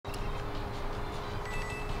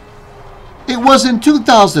It was in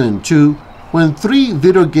 2002 when three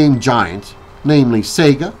video game giants, namely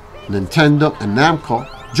Sega, Nintendo, and Namco,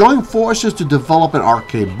 joined forces to develop an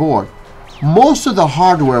arcade board. Most of the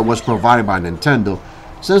hardware was provided by Nintendo,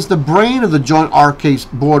 since the brain of the joint arcade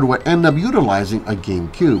board would end up utilizing a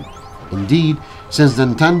GameCube. Indeed, since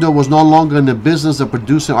Nintendo was no longer in the business of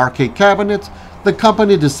producing arcade cabinets, the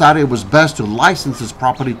company decided it was best to license its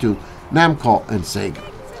property to Namco and Sega.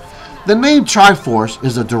 The name Triforce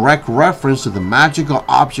is a direct reference to the magical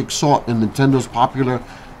object sought in Nintendo's popular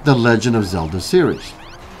The Legend of Zelda series.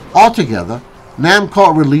 Altogether,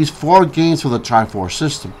 Namco released 4 games for the Triforce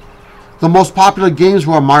system. The most popular games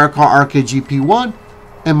were Mario Kart Arcade GP1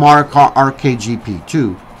 and Mario Kart Arcade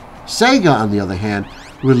GP2. Sega, on the other hand,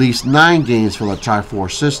 released 9 games for the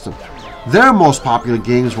Triforce system. Their most popular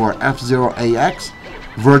games were F-Zero AX,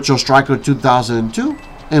 Virtual Striker 2002,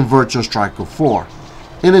 and Virtual Striker 4.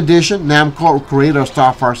 In addition, Namco created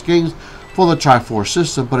Star Fox games for the Triforce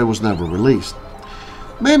system, but it was never released.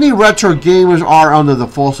 Many retro gamers are under the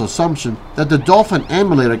false assumption that the Dolphin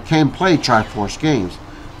emulator can play Triforce games.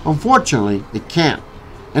 Unfortunately, it can't.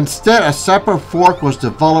 Instead, a separate fork was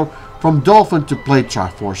developed from Dolphin to play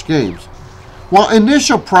Triforce games. While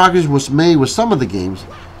initial progress was made with some of the games,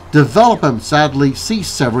 development sadly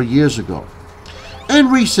ceased several years ago.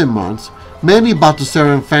 In recent months, many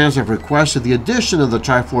Batocera fans have requested the addition of the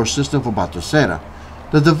Triforce system for Batocera.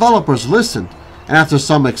 The developers listened, and after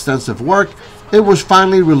some extensive work, it was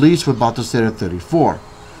finally released with Batocera 34.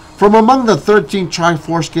 From among the 13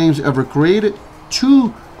 Triforce games ever created,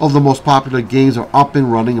 2 of the most popular games are up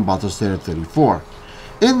and running in Batocera 34.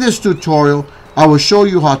 In this tutorial, I will show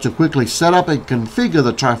you how to quickly set up and configure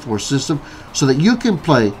the Triforce system so that you can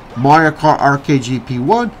play Mario Kart Arcade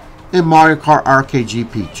GP1 and Mario Kart Arcade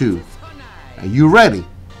GP2. Are you ready?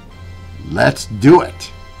 Let's do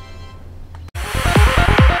it!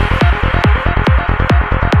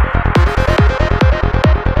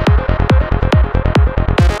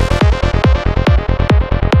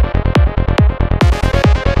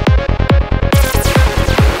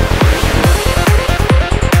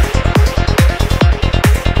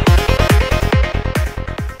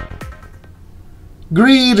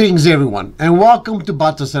 Greetings everyone, and welcome to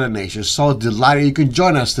Batocera Nation. So delighted you can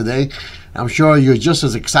join us today. I'm sure you're just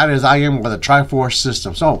as excited as I am with the Triforce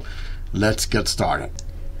system. So let's get started.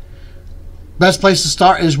 Best place to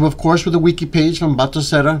start is, of course, with the wiki page from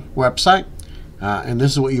Batocera website. And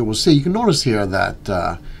this is what you will see. You can notice here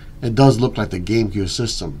that it does look like the GameCube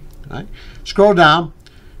system. Right? Scroll down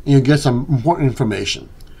and you get some important information.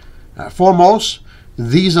 Foremost,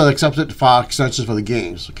 these are the accepted file extensions for the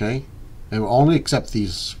games. Okay. They will only accept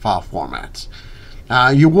these file formats.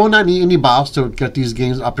 You will not need any BIOS to get these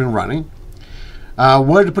games up and running.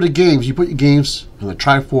 Where to put the games? You put your games in the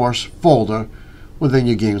Triforce folder within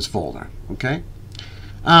your games folder. Okay.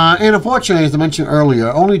 And unfortunately, as I mentioned earlier,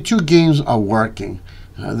 only 2 games are working.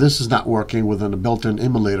 This is not working within the built-in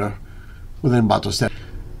emulator within Batocera.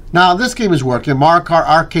 Now this game is working, Mario Kart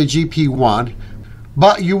Arcade GP1,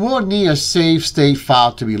 but you will need a save state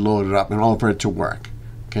file to be loaded up in order for it to work.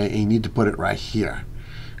 Okay, and you need to put it right here.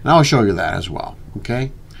 And I'll show you that as well.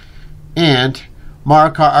 Okay, and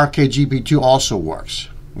Mario Kart Arcade GP2 also works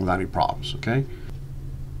without any problems. Okay,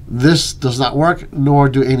 this does not work, nor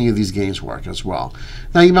do any of these games work as well.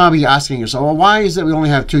 Now you might be asking yourself, well, why is it we only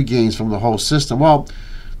have 2 games from the whole system? Well,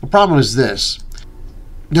 the problem is this: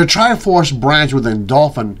 the Triforce branch within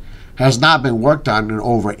Dolphin has not been worked on in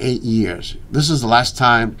over 8 years. This is the last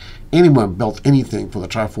time anyone built anything for the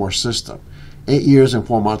Triforce system. 8 years and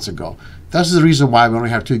 4 months ago. That's the reason why we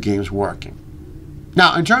only have 2 games working.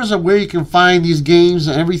 Now, in terms of where you can find these games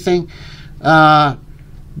and everything,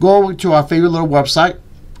 go to our favorite little website,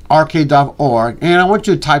 arcade.org, and I want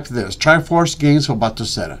you to type this: Triforce Games for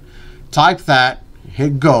Batocera. Type that,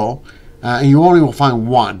 hit go, and you only will find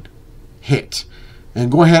 1 hit.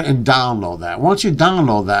 And go ahead and download that. Once you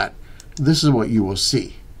download that, this is what you will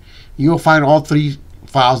see. You will find all 3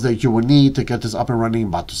 files that you will need to get this up and running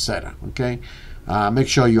in Batocera. Okay, make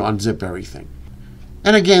sure you unzip everything.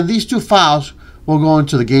 And again, these 2 files will go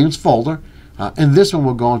into the games folder, and this one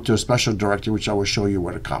will go into a special directory, which I will show you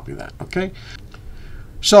where to copy that. Okay,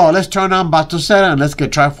 so let's turn on Batocera and let's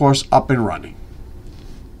get Triforce up and running.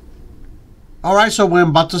 All right, so we're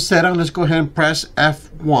in Batocera. Let's go ahead and press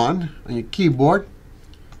F1 on your keyboard,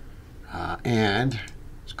 and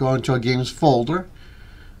let's go into a games folder.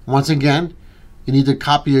 Once again, you need to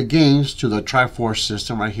copy your games to the Triforce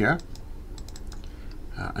system right here.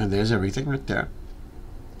 And there's everything right there.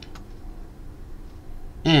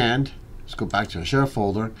 And let's go back to the share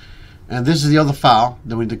folder. And this is the other file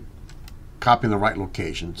that we need to copy in the right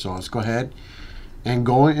location. So let's go ahead and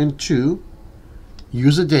go into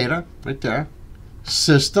user data right there,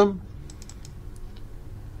 system,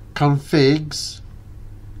 configs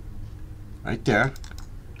right there,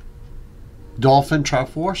 Dolphin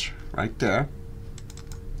Triforce right there,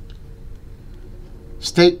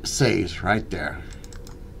 state saves right there,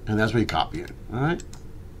 and that's where you copy it. All right,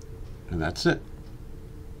 and that's it.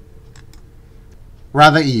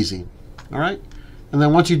 Rather easy. All right, and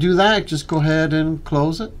then once you do that, just go ahead and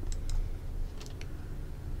close it,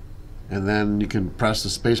 and then you can press the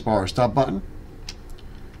spacebar or stop button.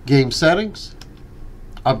 Game settings,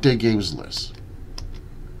 update games list.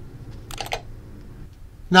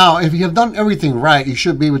 Now, if you have done everything right, you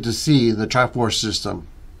should be able to see the Triforce system.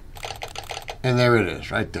 And there it is,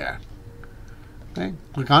 right there. Okay,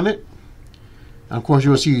 click on it. And of course,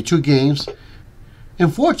 you will see your 2 games.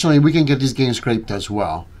 Unfortunately, we can get these games scraped as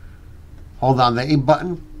well. Hold on the A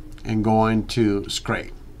button and go into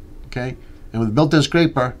scrape. Okay, and with the built-in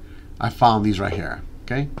scraper, I found these right here.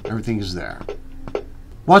 Okay, everything is there.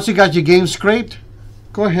 Once you got your game scraped,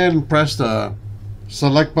 go ahead and press the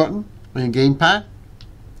select button on your gamepad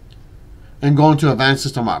and go into advanced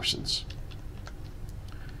system options.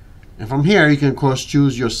 And from here, you can of course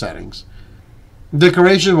choose your settings.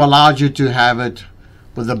 Decoration will allow you to have it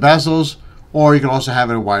with the bezels, or you can also have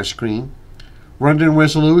it widescreen. Rendering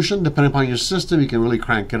resolution, depending upon your system, you can really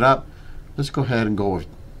crank it up. Let's go ahead and go with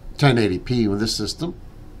 1080p with this system.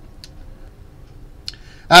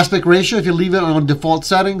 Aspect ratio, if you leave it on default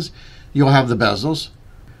settings, you'll have the bezels.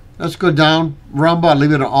 Let's go down. Rumble, I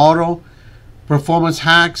leave it on auto. Performance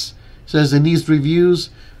hacks, says it needs reviews.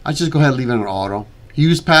 I just go ahead and leave it on auto.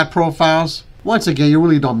 Use pad profiles. Once again, you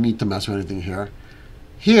really don't need to mess with anything here.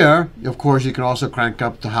 Here, of course, you can also crank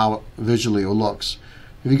up to how visually it looks.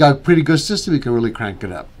 If you got a pretty good system, you can really crank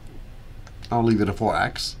it up. I'll leave it at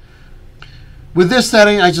 4x. With this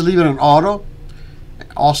setting, I just leave it on auto.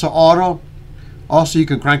 Also auto. Also, you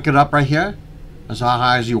can crank it up right here as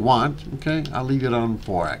high as you want. Okay, I'll leave it on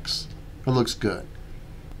 4x. It looks good.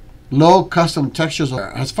 Low custom textures.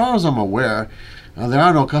 As far as I'm aware, there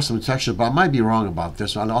are no custom textures, but I might be wrong about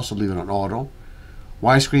this. I'll also leave it on auto.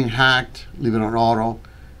 Widescreen hacked, leave it on auto.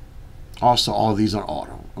 Also, all these are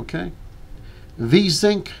auto. Okay.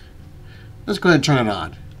 VSync, let's go ahead and turn it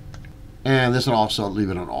on. And this will also leave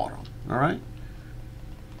it on auto. All right.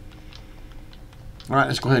 All right,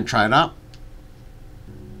 let's go ahead and try it out.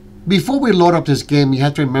 Before we load up this game, you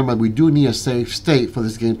have to remember we do need a safe state for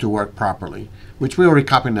this game to work properly, which we already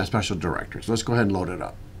copied in that special directory. So let's go ahead and load it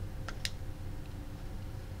up.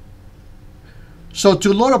 So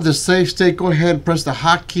to load up the safe state, go ahead and press the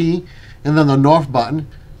hotkey and then the north button.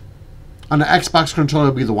 On the Xbox controller, it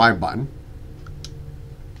will be the Y button.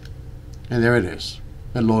 And there it is.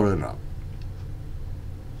 It loaded it up.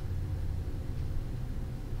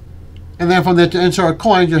 And then from there to insert a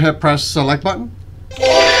coin, you hit press select button.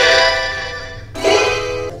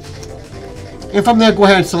 And from there, go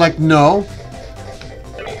ahead and select no.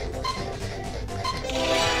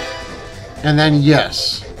 And then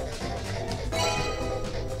yes.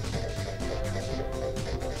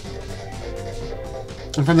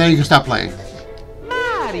 And from there, you can stop playing.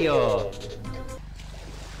 Mario!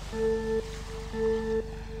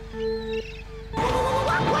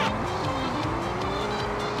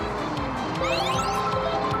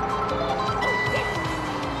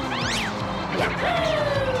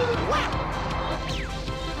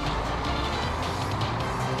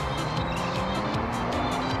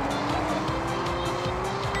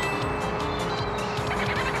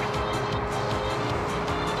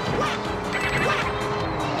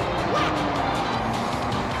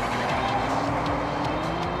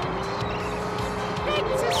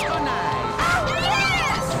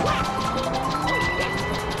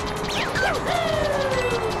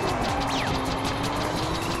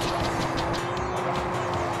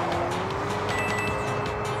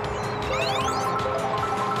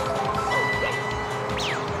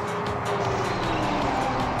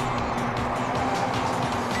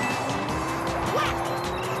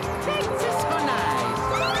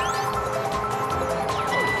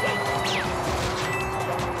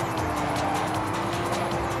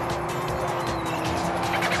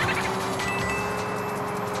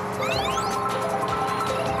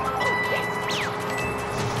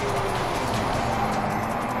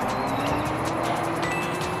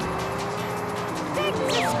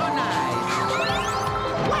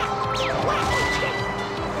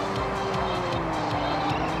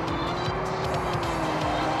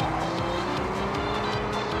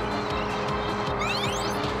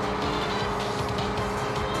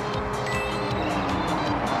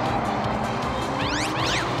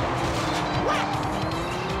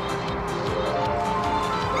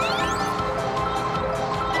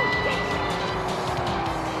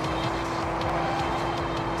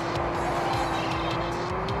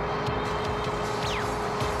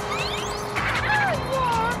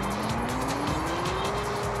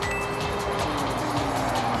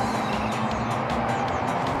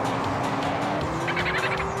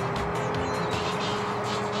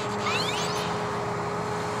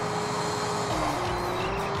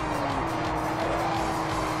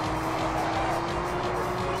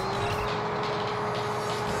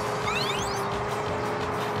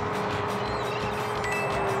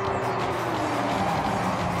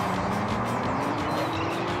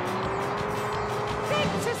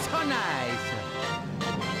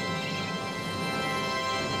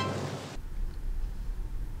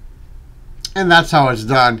 And that's how it's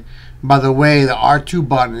done. By the way, the R2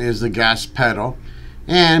 button is the gas pedal.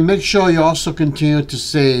 And make sure you also continue to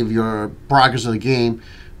save your progress of the game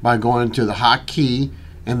by going to the hotkey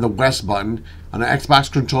and the West button. On the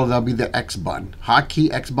Xbox controller, that'll be the X button.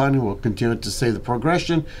 Hotkey X button will continue to save the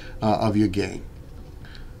progression of your game.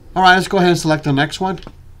 All right, let's go ahead and select the next one.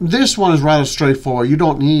 This one is rather straightforward. You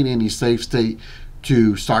don't need any save state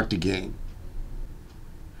to start the game.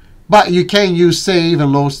 But you can use save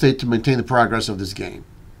and load state to maintain the progress of this game.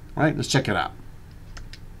 All right, let's check it out.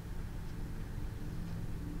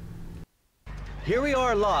 Here we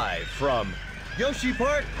are live from Yoshi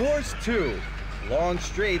Park Course 2. Long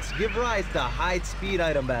straights give rise to high-speed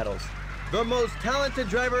item battles. The most talented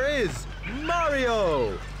driver is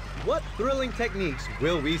Mario! What thrilling techniques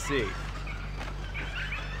will we see?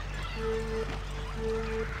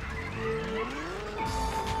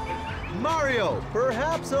 Mario,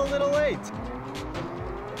 perhaps a little late.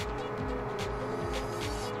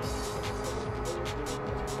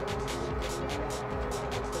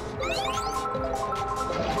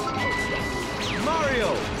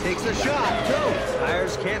 Mario takes a shot. Go!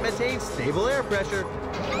 Tires can't maintain stable air pressure.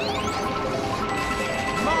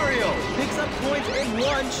 Mario picks up points in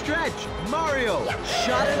one stretch. Mario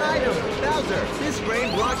shot an item. Bowser, this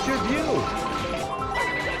rain blocks your view.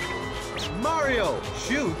 Mario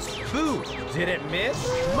shoots. Boo! Did it miss?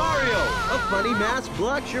 Mario, a funny mask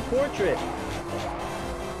blocks your portrait.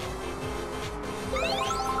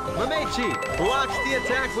 Mamechi blocks the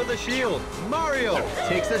attack with a shield. Mario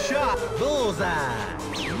takes a shot. Bullseye.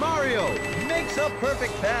 Mario makes a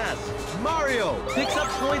perfect pass. Mario picks up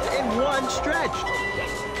points in one stretch.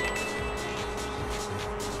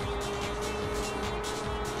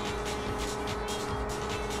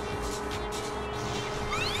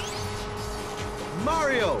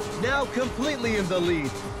 Mario now completely in the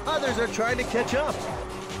lead. Others are trying to catch up.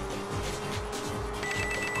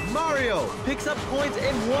 Mario picks up points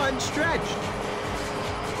in one stretch.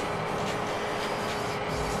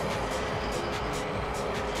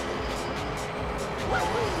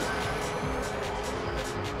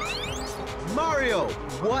 Mario,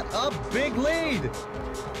 what a big lead!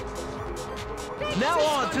 Now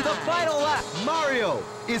on to the final lap. Mario,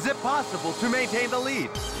 is it possible to maintain the lead?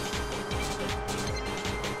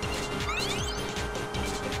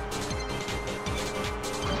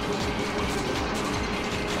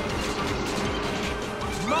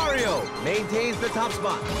 Mario maintains the top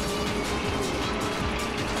spot.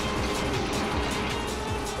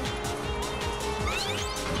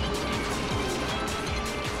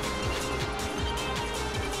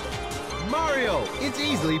 Mario is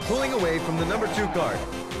easily pulling away from the number 2 card.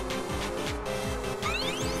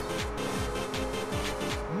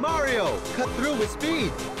 Mario cut through with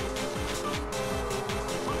speed.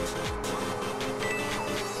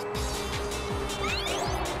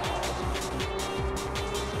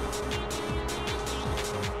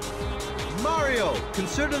 Mario,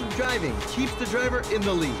 conservative driving keeps the driver in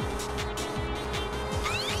the lead.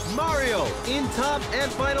 Mario in top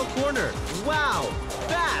and final corner. Wow,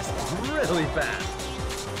 fast, really fast.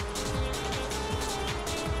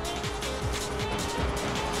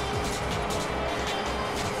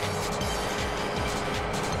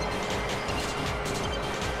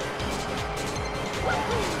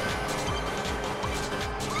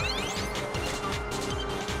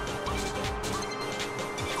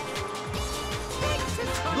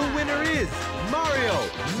 The winner is Mario.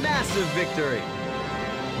 Massive victory.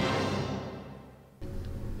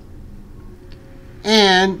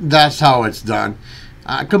 And that's how it's done.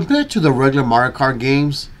 Compared to the regular Mario Kart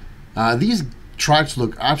games, these tracks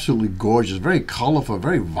look absolutely gorgeous, very colorful,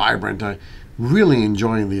 very vibrant. I'm really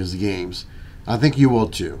enjoying these games. I think you will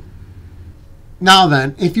too. Now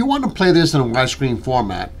then, if you want to play this in a widescreen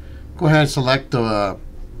format, go ahead and select the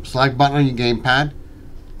select button on your gamepad,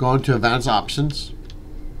 go into Advanced Options,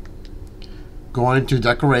 go into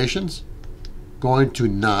Decorations, go into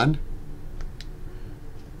None,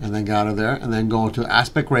 and then go out of there, and then go into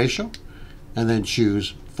Aspect Ratio, and then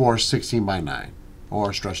choose 4:16:9,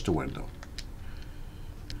 or stretch the window.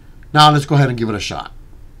 Now let's go ahead and give it a shot.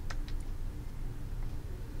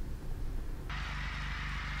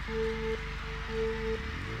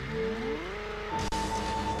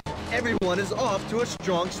 Everyone is off to a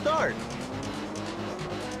strong start.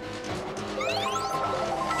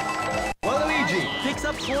 Waluigi picks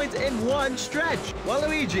up points in one stretch.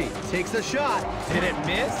 Waluigi takes a shot. Did it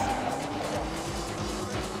miss?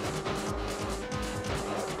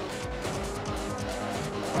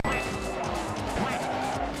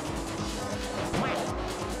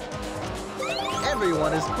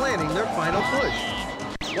 Everyone is planning their final push.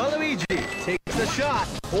 Waluigi takes a shot.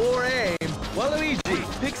 Poor aim.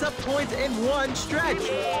 Waluigi picks up points in one stretch.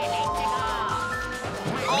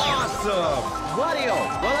 Awesome! Wario,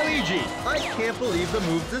 Waluigi, I can't believe the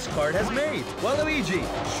moves this card has made. Waluigi,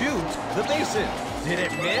 shoot the basin. Did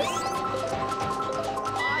it miss?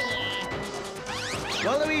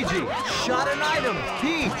 Waluigi, shot an item.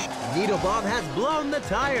 Peach, Needle Bomb has blown the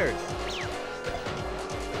tires.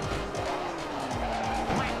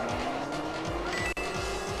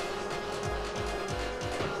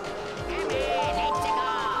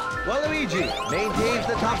 Waluigi maintains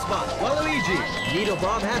the top spot. Waluigi, Needle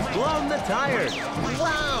Bomb has blown the tires.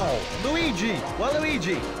 Wow! Luigi,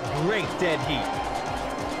 Waluigi, great dead heat.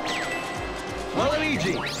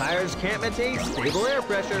 Waluigi, tires can't maintain stable air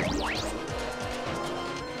pressure.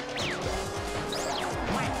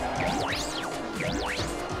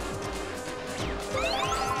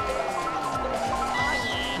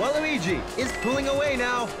 Waluigi is pulling away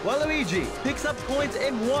now. Waluigi picks up points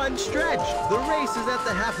in one stretch. The race is at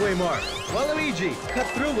the halfway mark. Waluigi cut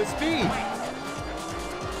through with speed.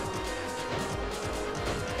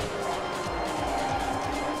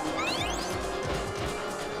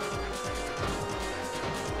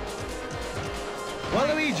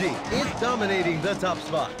 Waluigi is dominating the top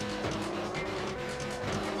spot.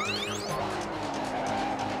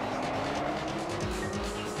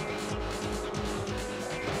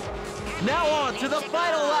 Now on to the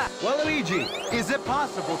final lap. Waluigi, is it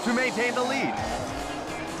possible to maintain the lead?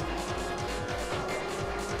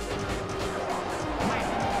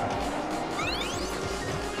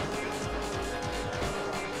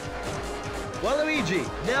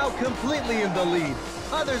 Waluigi, now completely in the lead.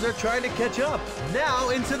 Others are trying to catch up. Now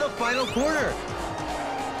into the final corner.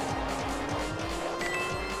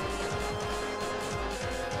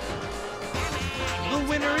 The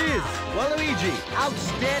winner is Waluigi.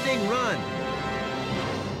 Outstanding run.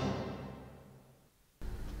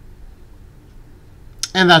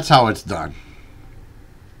 And that's how it's done.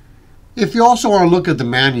 If you also want to look at the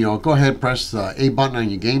manual, go ahead and press the A button on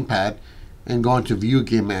your gamepad and go into View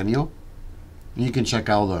Game Manual. And you can check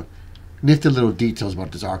out the nifty little details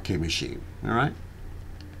about this arcade machine. Alright?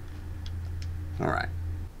 Alright.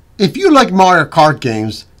 If you like Mario Kart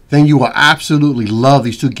games, then you will absolutely love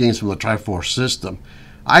these two games from the Triforce system.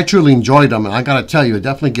 I truly enjoyed them, and I gotta tell you, it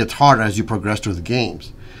definitely gets harder as you progress through the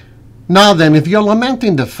games. Now then, if you're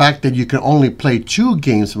lamenting the fact that you can only play two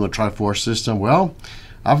games from the Triforce system, well,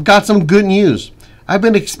 I've got some good news. I've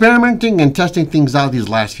been experimenting and testing things out these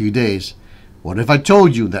last few days. What if I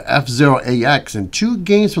told you that F-Zero AX and two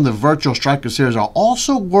games from the Virtual Striker series are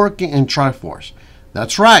also working in Triforce?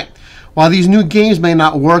 That's right. While these new games may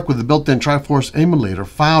not work with the built-in Triforce emulator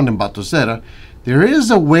found in Batocera, there is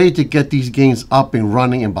a way to get these games up and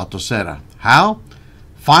running in Batocera. How?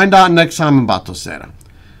 Find out next time in Batocera.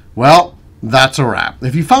 Well, that's a wrap.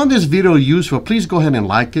 If you found this video useful, please go ahead and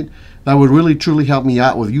like it. That would really truly help me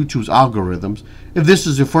out with YouTube's algorithms. If this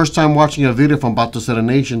is your first time watching a video from Batocera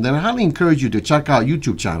Nation, then I highly encourage you to check out our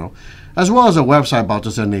YouTube channel, as well as our website,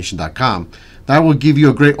 BatoCeraNation.com. That will give you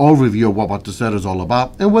a great overview of what Batocera is all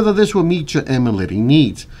about and whether this will meet your emulating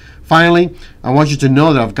needs. Finally, I want you to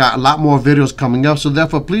know that I've got a lot more videos coming up, so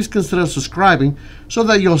therefore please consider subscribing so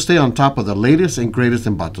that you'll stay on top of the latest and greatest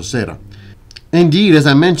in Batocera. Indeed, as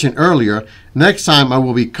I mentioned earlier, next time I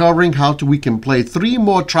will be covering how we can play 3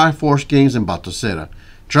 more Triforce games in Batocera.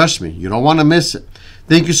 Trust me, you don't want to miss it.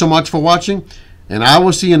 Thank you so much for watching, and I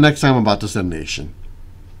will see you next time on Batocera Nation.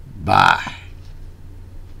 Bye.